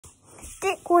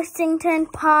Dick Whittington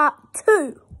Part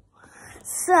 2.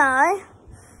 So,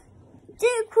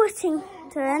 Dick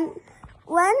Whittington,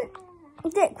 when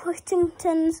Dick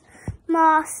Whittington's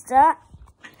master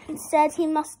said he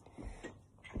must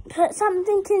put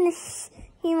something in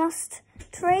he must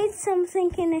trade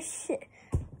something in a ship,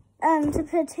 to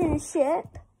put in a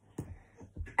ship,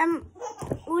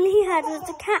 all he had was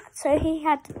the cat, so he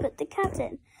had to put the cat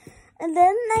in. And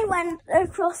then they went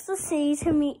across the sea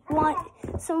to meet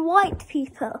some white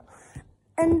people.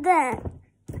 And then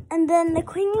the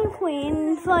king and queen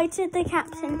invited the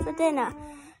captain for dinner.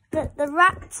 But the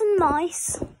rats and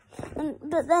mice,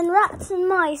 but then rats and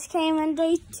mice came and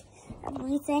ate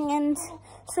everything. And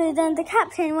so then the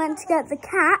captain went to get the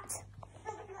cat.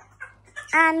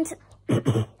 And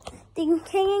the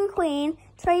king and queen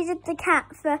traded the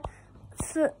cat for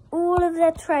all of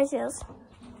their treasures.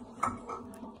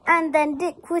 And then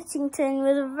Dick Whittington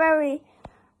was a very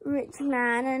rich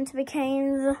man and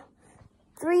became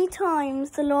three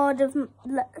times the Lord of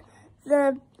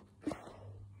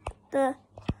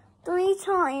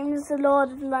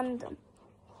London.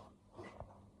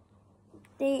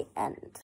 The end.